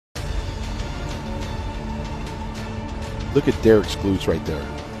Look at Derek's glutes right there.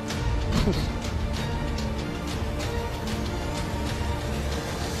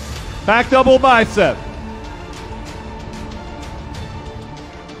 Back double bicep.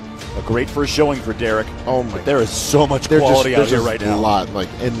 A great first showing for Derek. Oh my! But there is so much quality out here right now. A lot,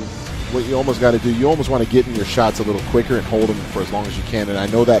 and what you almost got to do, you almost want to get in your shots a little quicker and hold them for as long as you can. And I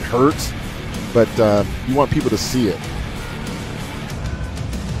know that hurts, but you want people to see it.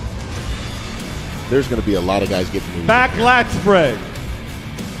 There's going to be a lot of guys getting moved. Back lat spread.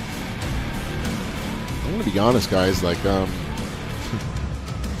 I'm going to be honest, guys. Like,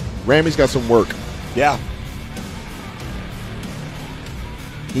 Ramy's got some work. Yeah.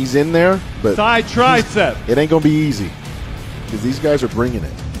 He's in there, but side tricep. It ain't going to be easy because these guys are bringing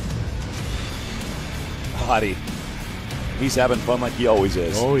it. Hottie. He's having fun like he always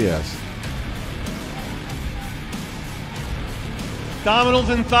is. Oh, yes. Abdominals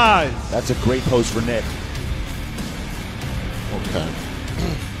and thighs. That's a great pose for Nick. Okay.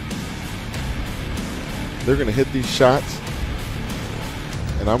 They're going to hit these shots,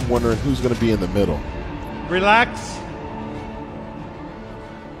 and I'm wondering who's going to be in the middle. Relax.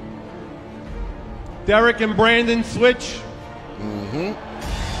 Derek and Brandon switch. Mm-hmm.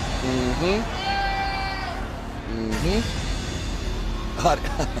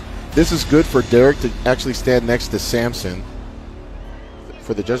 This is good for Derek to actually stand next to Samson.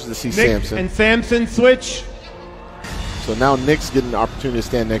 For the judges to see Nick Samson. And Samson switch. So now Nick's getting an opportunity to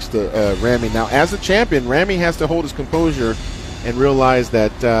stand next to Ramy. Now, as a champion, Ramy has to hold his composure and realize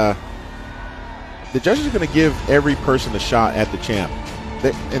that the judges are going to give every person a shot at the champ.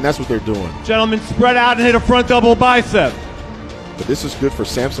 And that's what they're doing. Gentlemen, spread out and hit a front double bicep. But this is good for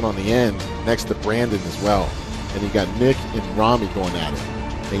Samson on the end, next to Brandon as well. And you got Nick and Ramy going at it.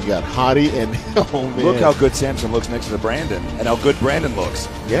 And you got Hottie and, oh man. Look how good Samson looks next to Brandon, and how good Brandon looks.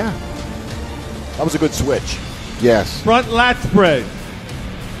 Yeah. That was a good switch. Yes. Front lat spread.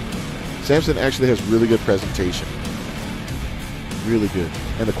 Samson actually has really good presentation. Really good.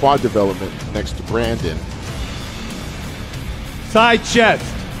 And the quad development next to Brandon. Side chest.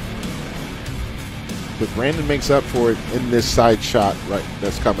 But Brandon makes up for it in this side shot right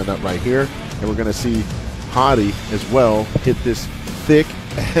that's coming up right here. And we're going to see Hottie as well hit this thick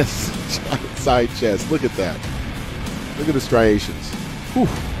ass side chest. Look at that. Look at the striations. Whew.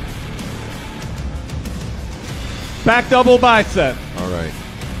 Back double bicep. All right.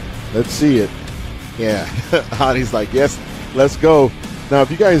 Let's see it. Yeah. Hottie's like, yes, let's go. Now, if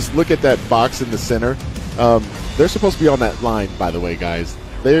you guys look at that box in the center, they're supposed to be on that line, by the way, guys.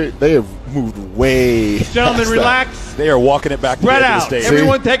 They have moved way. Gentlemen, relax. That. They are walking it back to Spread the out. stage.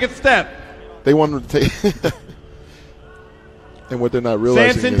 Everyone take a step. They wanted to take. And what they're not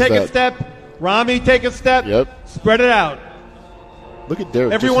realizing Samson is take that, a step. Ramy take a step. Yep. Spread it out. Look at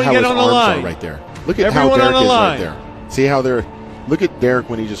Derek. Everyone just how get his on the arms line. are right there. Look at Everyone how on Derek the is line. right there. See how they're. Look at Derek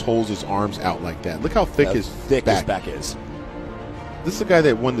when he just holds his arms out like that. Look how thick his back is. This is a guy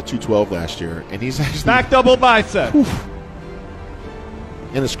that won the 212 last year, and he's actually back double bicep. Whew.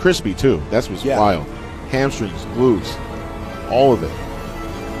 And it's crispy too. That's what's wild. Hamstrings, glutes, all of it.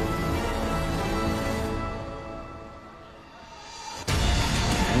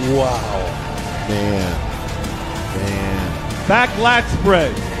 Wow. Man. Back lat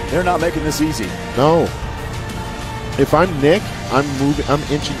spread. They're not making this easy. No. If I'm Nick, I'm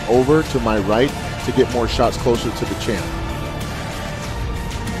inching over to my right to get more shots closer to the champ.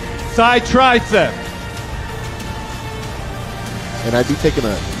 Side tricep. And I'd be taking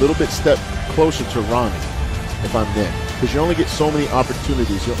a little bit step closer to Ramy if I'm Nick. Because you only get so many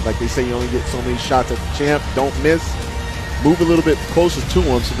opportunities. Like they say, you only get so many shots at the champ. Don't miss. Move a little bit closer to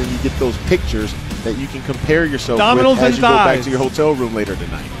him so then you get those pictures that you can compare yourself with as you go back to your hotel room later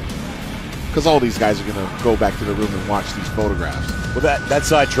tonight. Because all these guys are going to go back to the room and watch these photographs. Well, that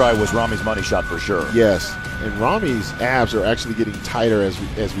side try was Ramy's money shot for sure. Yes. And Ramy's abs are actually getting tighter as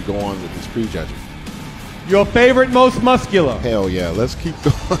we go on with this prejudging. Your favorite, most muscular. Hell yeah. Let's keep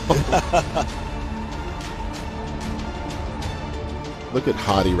going. Look at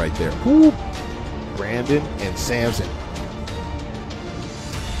Hottie right there. Woo. Brandon and Samson.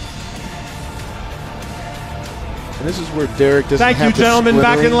 And this is where Derek doesn't have the Thank you, gentlemen.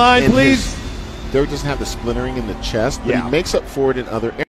 Back in line, please. Derek doesn't have the splintering in the chest, but he makes up for it in other areas.